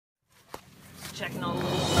checking all the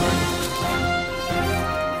little...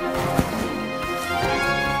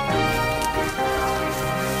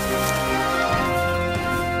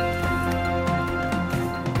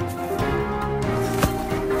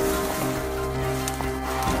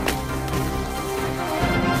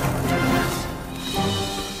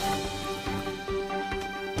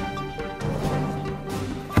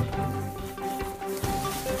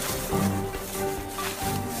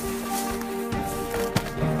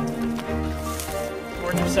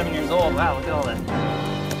 They're 7 years old. Wow, look at all that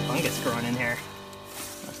fungus growing in here.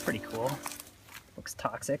 That's pretty cool. Looks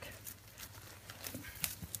toxic.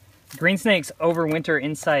 Green snakes overwinter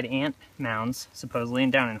inside ant mounds, supposedly,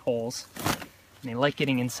 and down in holes. And they like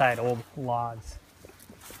getting inside old logs.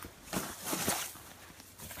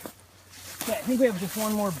 Okay, I think we have just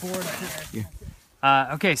one more board up here.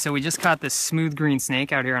 Yeah. Okay, so we just caught this smooth green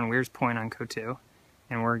snake out here on Weir's Point on Coteau.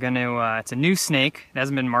 And we're gonna, it's a new snake. It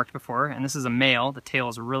hasn't been marked before. And this is a male. The tail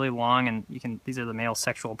is really long, and these are the male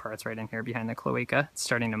sexual parts right in here behind the cloaca. It's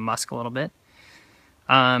starting to musk a little bit.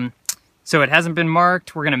 So it hasn't been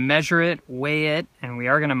marked. We're gonna measure it, weigh it, and we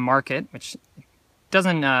are gonna mark it, which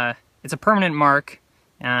doesn't, it's a permanent mark.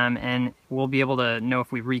 And we'll be able to know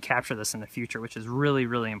if we recapture this in the future, which is really,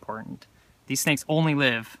 really important. These snakes only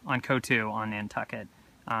live on Coteau on Nantucket.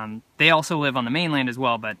 They also live on the mainland as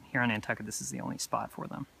well, but here on Nantucket, this is the only spot for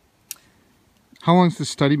them. How long has the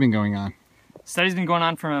study been going on? Study's been going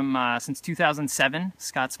on from since 2007.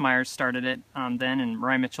 Scott Smyers started it then, and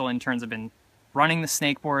Mariah Mitchell interns have been running the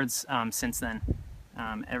snake boards since then,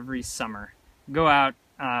 every summer. Go out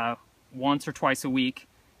once or twice a week,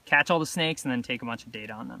 catch all the snakes, and then take a bunch of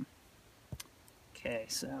data on them. Okay,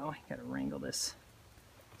 so I gotta wrangle this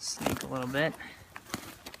snake a little bit.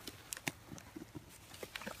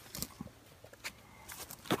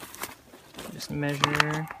 Just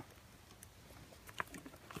measure.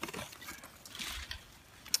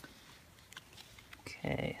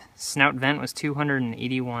 Okay, snout vent was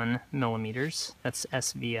 281 millimeters. That's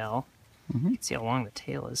SVL. You can see how long the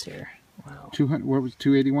tail is here. Wow. 200. What was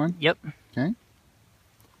 281? Yep. Okay.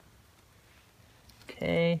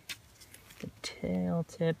 Okay. The tail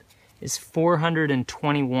tip is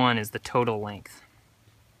 421 is the total length.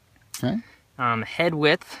 Okay. Head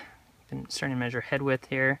width. Been starting to measure head width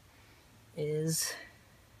here. Is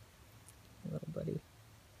little buddy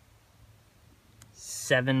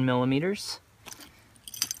 7 millimeters.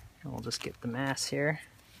 And we'll just get the mass here.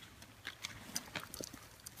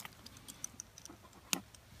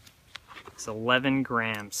 It's 11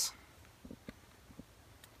 grams.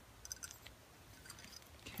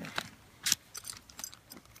 Okay.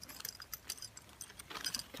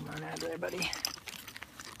 Come on out there, buddy.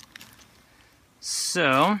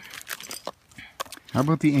 So, how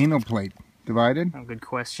about the anal plate? Divided? Oh, good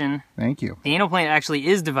question. Thank you. The anal plate actually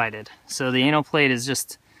is divided. So the anal plate is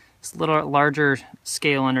just a little larger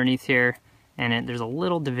scale underneath here, and there's a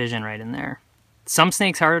little division right in there. Some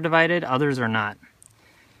snakes are divided, others are not.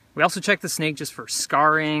 We also check the snake just for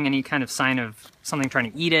scarring, any kind of sign of something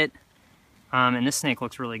trying to eat it. And this snake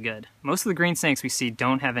looks really good. Most of the green snakes we see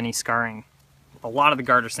don't have any scarring. A lot of the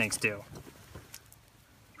garter snakes do.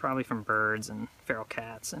 Probably from birds and feral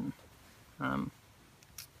cats and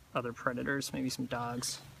other predators, maybe some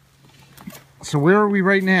dogs. So where are we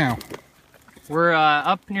right now? We're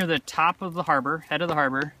up near the top of the harbor, head of the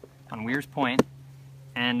harbor, on Weir's Point,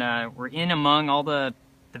 and we're in among all the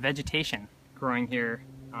vegetation growing here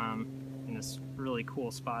in this really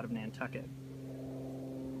cool spot of Nantucket.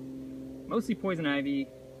 Mostly poison ivy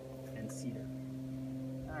and cedar.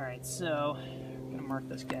 All right, so I'm gonna mark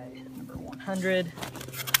this guy number 100.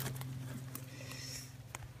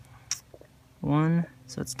 1,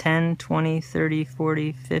 so it's 10, 20, 30,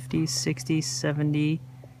 40, 50, 60, 70,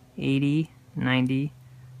 80, 90,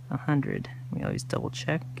 100. We always double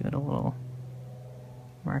check, give it a little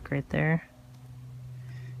mark right there.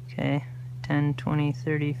 Okay, 10, 20,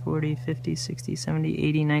 30, 40, 50, 60, 70,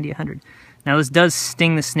 80, 90, 100. Now this does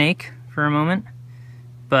sting the snake for a moment,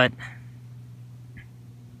 but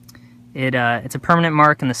it's a permanent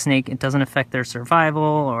mark, and the snake, it doesn't affect their survival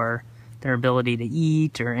or their ability to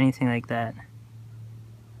eat or anything like that.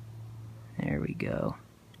 There we go.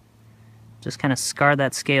 Just kind of scar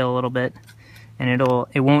that scale a little bit, and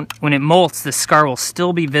it won't, when it molts, the scar will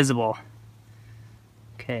still be visible.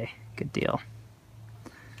 Okay, good deal.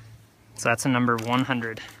 So that's a number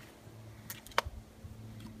 100.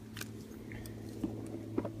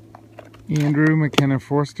 Andrew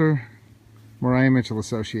McKenna-Foster, Mariah Mitchell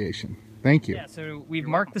Association. Thank you. Yeah, so we've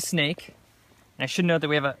marked the snake. And I should note that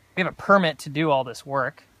we have a permit to do all this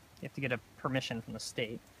work. You have to get a permission from the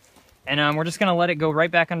state. And we're just going to let it go right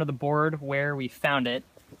back under the board where we found it.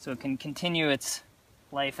 so it can continue its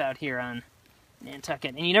life out here on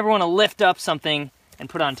Nantucket. And you never want to lift up something and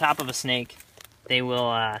put it on top of a snake. They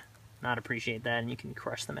will not appreciate that, and you can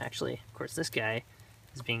crush them, actually. Of course, this guy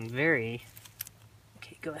is being very...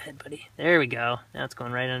 Okay, go ahead, buddy. There we go. Now it's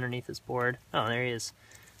going right underneath this board. Oh, there he is.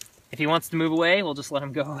 If he wants to move away, we'll just let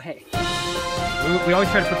him go away. We always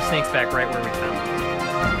try to put the snakes back right where we found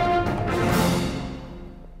them.